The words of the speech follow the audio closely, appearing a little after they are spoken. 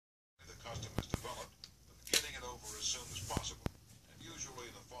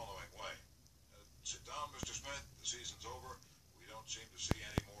season's over, we don't seem to see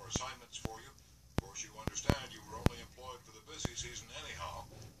any more assignments for you. Of course, you understand you were only employed for the busy season anyhow,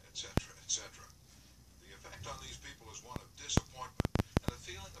 etc., etc. The effect on these people is one of disappointment and a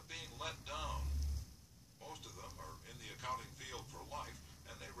feeling of being let down. Most of them are in the accounting field for life,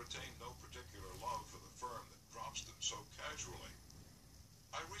 and they retain no particular love for the firm that drops them so casually.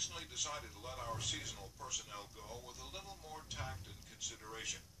 I recently decided to let our seasonal personnel go with a little more tact and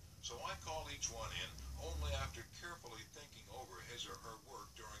consideration, so I call each one in only after carefully thinking over his or her work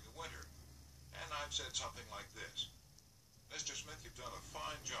during the winter. And I've said something like this: "Mr. Smith, you've done a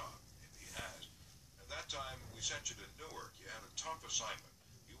fine job," if he has. "At that time we sent you to Newark. You had a tough assignment.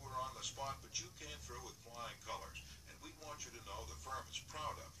 You were on the spot, but you came through with flying colors, and we want you to know the firm is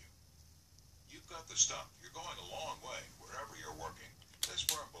proud of you. You've got the stuff. You're going a long way wherever you're working. This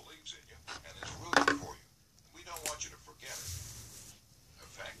firm believes in you and is rooting for you. And we don't want you to forget it."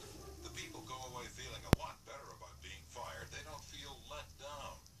 In fact, the people go away feeling a lot better about being fired. They don't feel let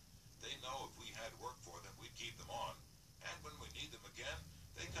down. They know if we had work for them, we'd keep them on. And when we need them again,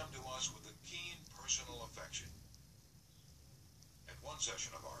 they come to us with a keen personal affection. At one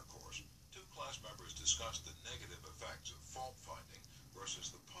session of our course, 2 class members discussed the negative effects of fault finding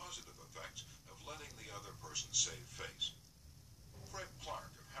versus the positive effects of letting the other person save face. Fred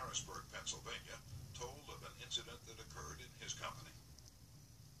Clark of Harrisburg, Pennsylvania, told of an incident that occurred in his company.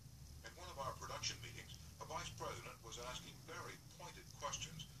 At one of our production meetings, a vice president was asking very pointed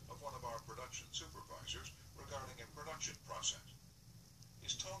questions of one of our production supervisors regarding a production process.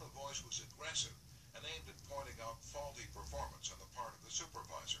 His tone of voice was aggressive and aimed at pointing out faulty performance on the part of the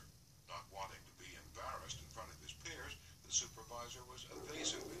supervisor. Not wanting to be embarrassed in front of his peers, the supervisor was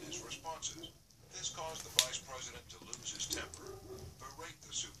evasive in his responses. This caused the vice president to lose his temper, berate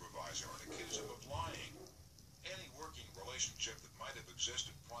the supervisor, and accuse him of lying. Any working relationship that might have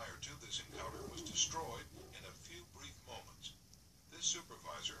existed prior to this encounter was destroyed in a few brief moments. This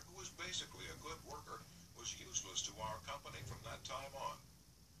supervisor, who was basically a good worker, was useless to our company from that time on.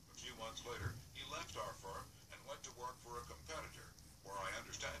 A few months later, he left our firm and went to work for a competitor, where I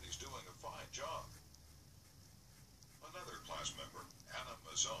understand he's doing a fine job. Another class member, Anna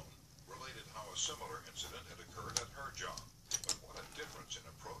Mazzone, related how a similar incident had occurred at her job, but what a difference in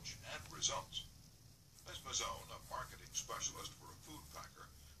approach and results. Ms. Mazzone, a marketing specialist for a food packer,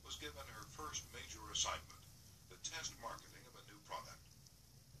 was given her first major assignment, the test marketing of a new product.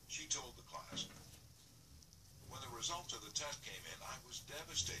 She told the class, "When the results of the test came in, I was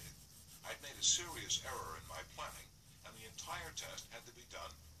devastated. I'd made a serious error in my planning, and the entire test had to be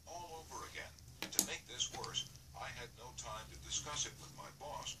done all over again. To make this worse, I had no time to discuss it with my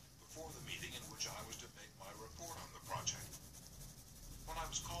boss before the meeting in which I was to make my report on the project. When I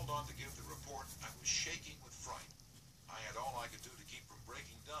was called on to give the report, I was shaking with fright. I had all I could do to keep from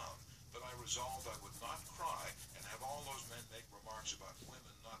breaking down, but I resolved I would not cry and have all those men make remarks about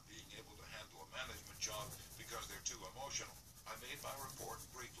women not being able to handle a management job because they're too emotional. I made my report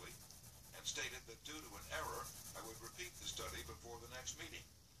briefly and stated that due to an error, I would repeat the study before the next meeting.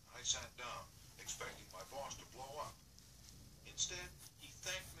 I sat down, expecting my boss to blow up. Instead, he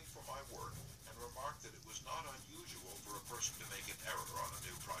thanked me for my work and remarked that it was not unusual for a person to make an error on a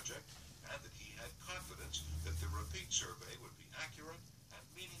new project, and that he had confidence that the repeat survey would be accurate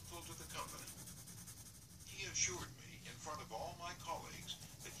and meaningful to the company. He assured me in front of all my colleagues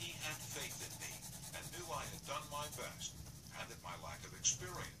that he had faith in me and knew I had done my best, and that my lack of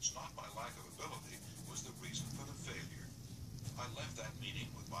experience, not my lack of ability, was the reason for the failure. I left that meeting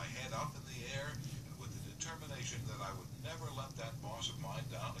with my head up in the air and with the determination that I would never let that boss of mine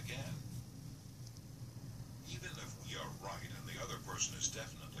down again." Even if we are right and the other person is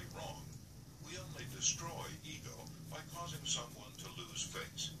definitely wrong, we only destroy ego by causing someone to lose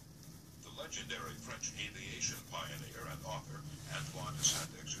face. The legendary French aviation pioneer and author Antoine de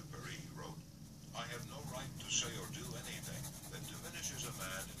Saint-Exupéry wrote, "I have no right to say or do anything that diminishes a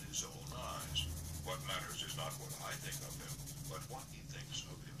man in his own eyes. What matters is not what I think of him, but what he thinks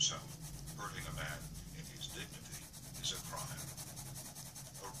of himself. Hurting a man in his dignity is a crime."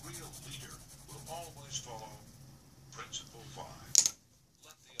 A real leader will always follow Principle 5.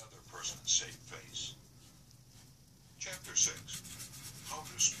 Let the other person save face. Chapter 6. How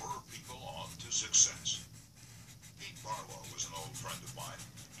to spur people on to success. Pete Barlow was an old friend of mine.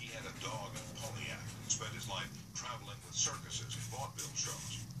 He had a dog and Pontiac and spent his life traveling with circuses and vaudeville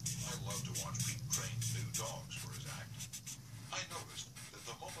shows. I loved to watch Pete train new dogs for his act. I noticed that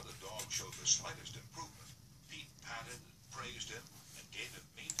the moment a dog showed the slightest improvement, Pete patted and praised him and gave him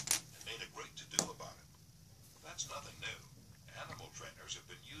meat and made a great to-do about it. That's nothing new. Animal trainers have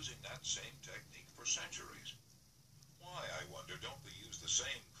been using that same technique for centuries. Why, I wonder, don't we use the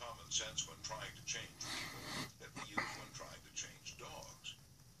same common sense when trying to change people that we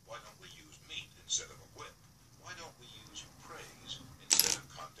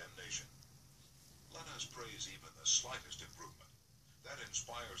slightest improvement. That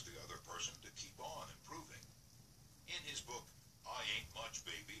inspires the other person to keep on improving. In his book, I Ain't Much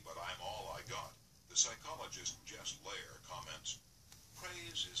Baby, But I'm All I Got, the psychologist Jess Lair comments,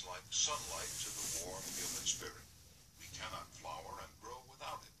 praise is like sunlight to the warm human spirit. We cannot flower and grow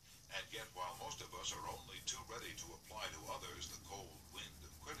without it, and yet while most of us are only too ready to apply to others the cold wind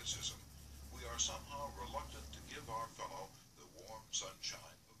of criticism, we are somehow reluctant to give our fellow the warm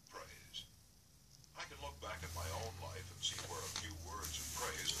sunshine of praise. I can look back at my own life and see where a few words of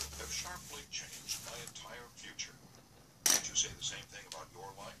praise have sharply changed my entire future. Would you say the same thing about your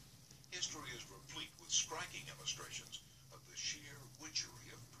life? History is replete with striking illustrations of the sheer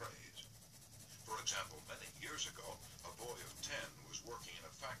witchery of praise. For example, many years ago, a boy of 10 was working in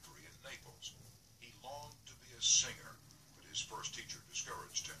a factory in Naples. He longed to be a singer, but his first teacher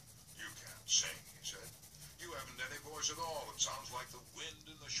discouraged him. You can't sing, he said. You haven't any voice at all. It sounds like the wind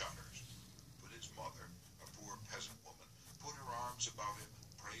in the shutters. But his mother, a poor peasant woman, put her arms about him,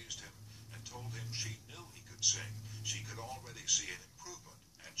 praised him, and told him she knew he could sing. She could already see an improvement,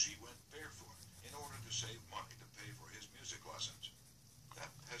 and she went barefoot in order to save money to pay for his music lessons. That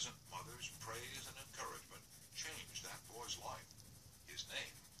peasant mother's praise and encouragement changed that boy's life. His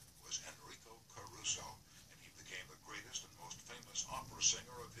name was Enrico Caruso, and he became the greatest and most famous opera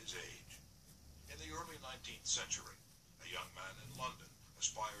singer of his age. In the early 19th century, a young man in London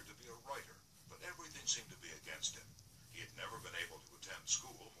aspired to be a writer, but everything seemed to be against him. He had never been able to attend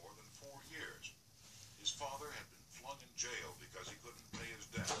school more than 4 years. His father had been flung in jail because he couldn't pay his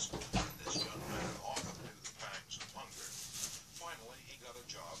debts, and this young man often knew the pangs of hunger. Finally, he got a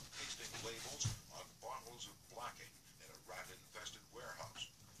job pasting labels on bottles of blacking in a rat-infested warehouse,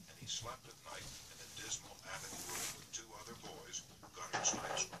 and he slept at night in a dismal attic room with 2 other boys, gutter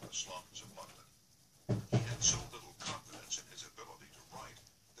snipes from the slums of London. He had so little confidence in his ability to write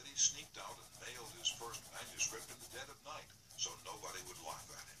that he sneaked out and mailed his first manuscript in the dead of night, so nobody would laugh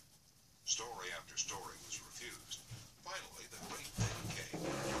at him. Story after story was refused. Finally, the great day came.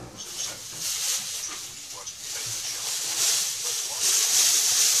 He was accepted. It's true, he wasn't paid a shilling, but one he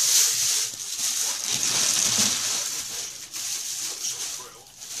was so thrilled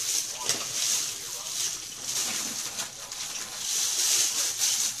that he wandered quickly around the street to find out the chance to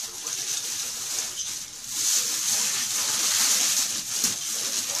praise the recognition that he received.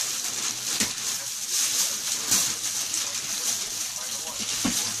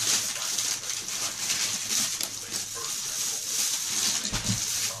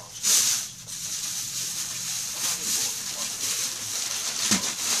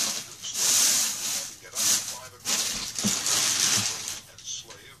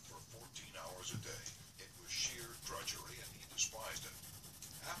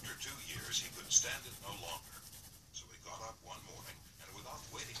 After 2 years, he could stand it no longer. So he got up one morning and, without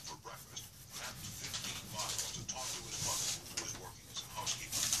waiting for breakfast, tramped 15 miles to talk to his mother, who was working as a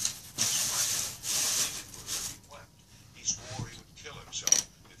housekeeper. He pleaded with her, he wept. He swore he would kill himself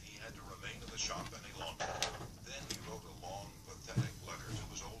if he had to remain in the shop any longer. Then he wrote a long, pathetic letter to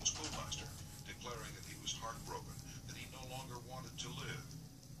his old schoolmaster, declaring that he was heartbroken, that he no longer wanted to live.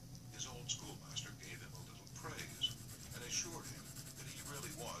 His old schoolmaster gave him a little praise and assured him that he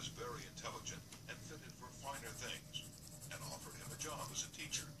really was very intelligent and fitted for finer things, and offered him a job as a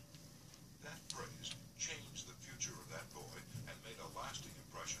teacher. That praise changed the future of that boy and made a lasting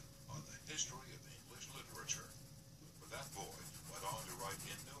impression on the history of English literature. For that boy went on to write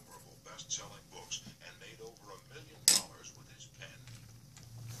innumerable best-selling books and made over $1 million with his pen.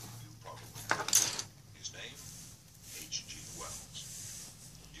 You probably heard of him. His name? H.G. Wells.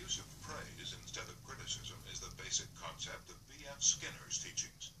 Use of praise instead of criticism is the basic concept of B.F. Skinner's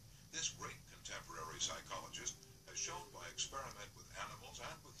teachings. This great contemporary psychologist has shown by experiment with animals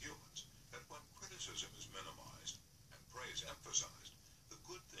and with humans that when criticism is minimized and praise emphasized, the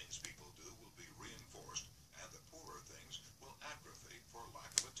good things people do will be reinforced and the poorer things will atrophy for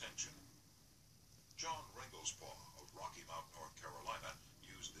lack of attention. John Ringelspaugh of Rocky Mount, North Carolina,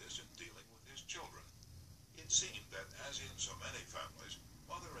 used this in dealing with his children. It seemed that, as in so many families,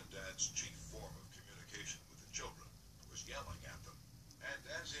 mother and dad's chief form of communication with the children was yelling at them. And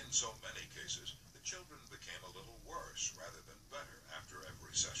as in so many cases, the children became a little worse rather than better after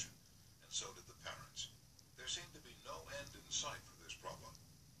every session, and so did the parents. There seemed to be no end in sight for this problem.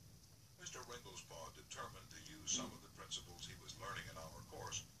 Mr. Ringelspaugh determined to use some of the principles he was learning in our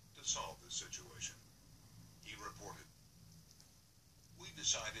course to solve this situation. He reported, "We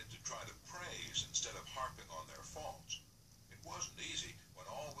decided to try to praise instead of harping on their faults. It wasn't easy when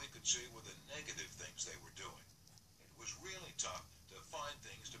all we could see were the negative things they were doing. It was really tough to find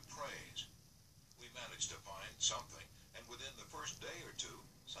things to praise. We managed to find something, and within the first day or two,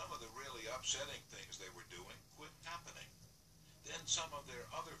 some of the really upsetting things they were doing quit happening. then some of their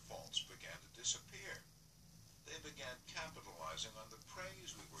other faults began to disappear. They began capitalizing on the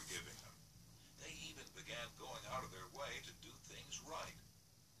praise we were giving them. They even began going out of their way to do things right.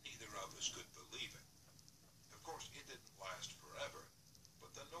 Neither of us could believe it. Of course, it didn't last forever, but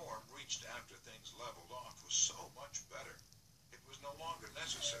the norm reached after things leveled off was so much better. It was no longer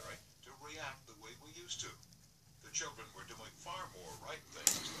necessary to react the way we used to. The children were doing far more right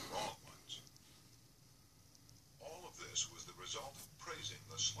things than wrong ones. All of this was the result of praising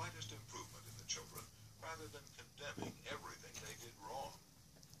the slightest improvement in the children rather than condemning everything they did wrong.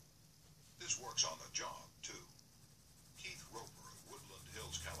 This works on the job, too. Keith Roper of Woodland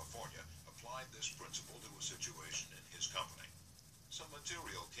Hills, California, applied this principle to a situation in his company. Some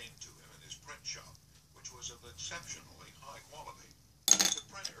material came to him in his print shop, which was of exceptionally high quality. The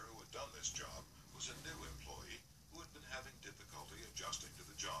printer who had done this job was a new employee who had been having difficulty adjusting to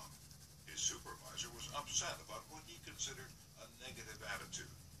the job. His supervisor was upset about what he considered a negative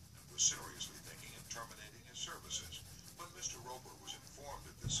attitude and was seriously thinking of terminating his services. When Mr. Roper was informed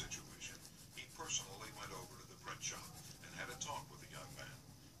of this situation, he personally went over to the print shop and had a talk with the young man.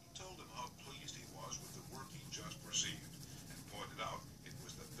 He told him how pleased he was with the work he just received and pointed out it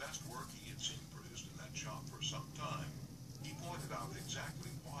was the best work he had seen produced in that shop for some time. He pointed out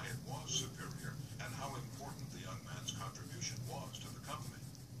exactly why it was superior and how important the young man's contribution was to the company.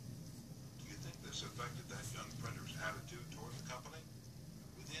 Do you think this affected that young printer's attitude toward the company?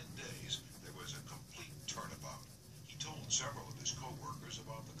 Within days, there was a complete turnabout. He told several of his co-workers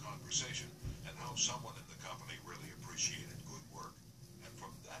about the conversation and how someone in the company really appreciated good work. And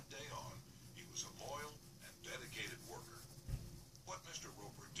from that day on, he was a loyal and dedicated worker. What Mr.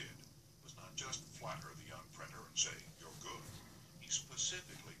 Roper did was not just flatter the young printer and say, "You're good." He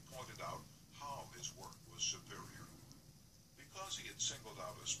specifically pointed out how his work was superior. Because he had singled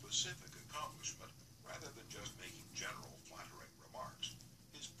out a specific accomplishment rather than just making general flattering remarks,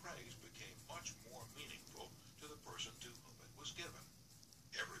 his praise became much more meaningful to the person to whom it was given.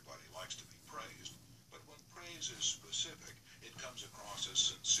 Everybody likes to be praised, but when praise is specific, it comes across as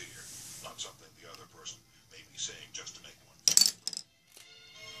sincere, not something the other person may be saying just to make one feel good.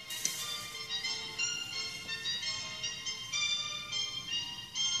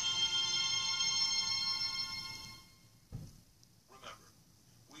 Remember,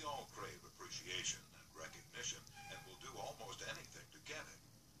 we all crave appreciation and recognition and will do almost anything to get it.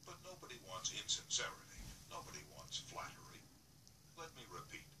 But nobody wants insincerity. Nobody wants flattery. Let me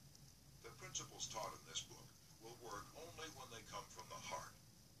repeat. The principles taught in this book will work only when they come from the heart.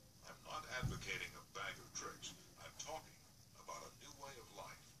 I'm not advocating a bag of tricks. I'm talking about a new way of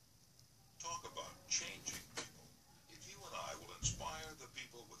life. Talk about changing people. If you and I will inspire the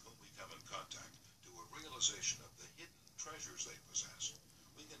people with whom we come in contact to a realization of the hidden treasures they possess,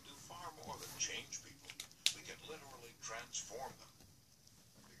 we can do far more than change people. We can literally transform them.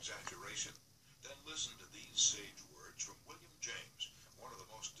 Exaggeration? Then listen to these sage words from William James, one of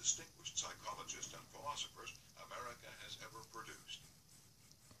the most distinguished psychologists and philosophers America has ever produced.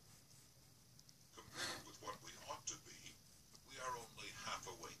 Compared with what we ought to be, we are only half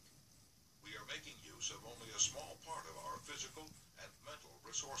awake. We are making use of only a small part of our physical and mental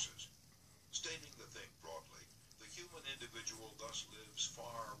resources. Stating the thing broadly, the human individual thus lives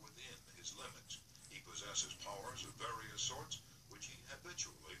far within his limits. He possesses powers of various sorts which he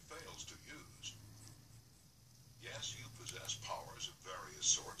habitually fails to use. Yes, you possess powers of various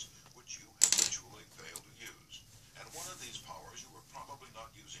sorts which you habitually fail to use. And one of these powers you are probably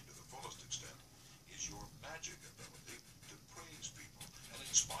not using to the fullest extent is your magic ability to praise people and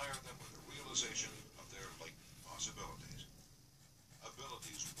inspire them with a realization of their latent possibilities.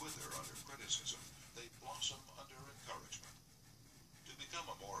 Abilities wither under criticism. They blossom under encouragement. To become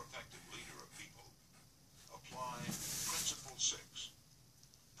a more effective leader of people, apply Principle 6.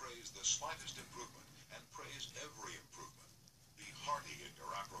 Praise the slightest improvement and praise every improvement. Be hearty in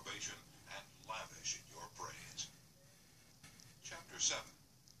your approbation and lavish in your praise. Chapter 7.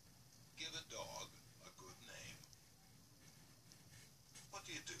 Give a dog a good name. What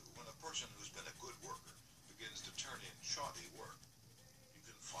do you do when a person who's been a good worker begins to turn in shoddy work? You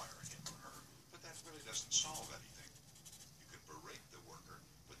can fire him or her, but that really doesn't solve anything. You can berate the worker,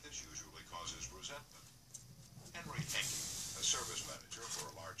 but this usually causes resentment. Henry Henke, a service manager for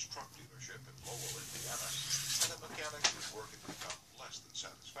a large truck dealership in Lowell, Indiana, had a mechanic whose work had become less than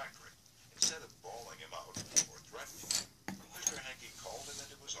satisfactory. Instead of bawling him out or threatening him, Mr. Henke called him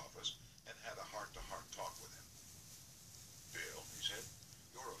into his office and had a heart-to-heart talk with him. "Bill," he said,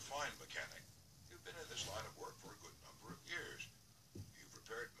 "you're a fine mechanic. You've been in this line of work for a good number of years. You've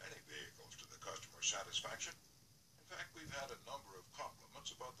repaired many vehicles to the customer's satisfaction. In fact, we've had a number of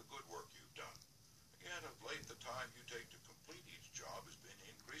compliments about the good work you've done. Yet of late the time you take to complete each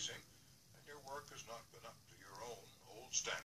work has not been up to your own old standards.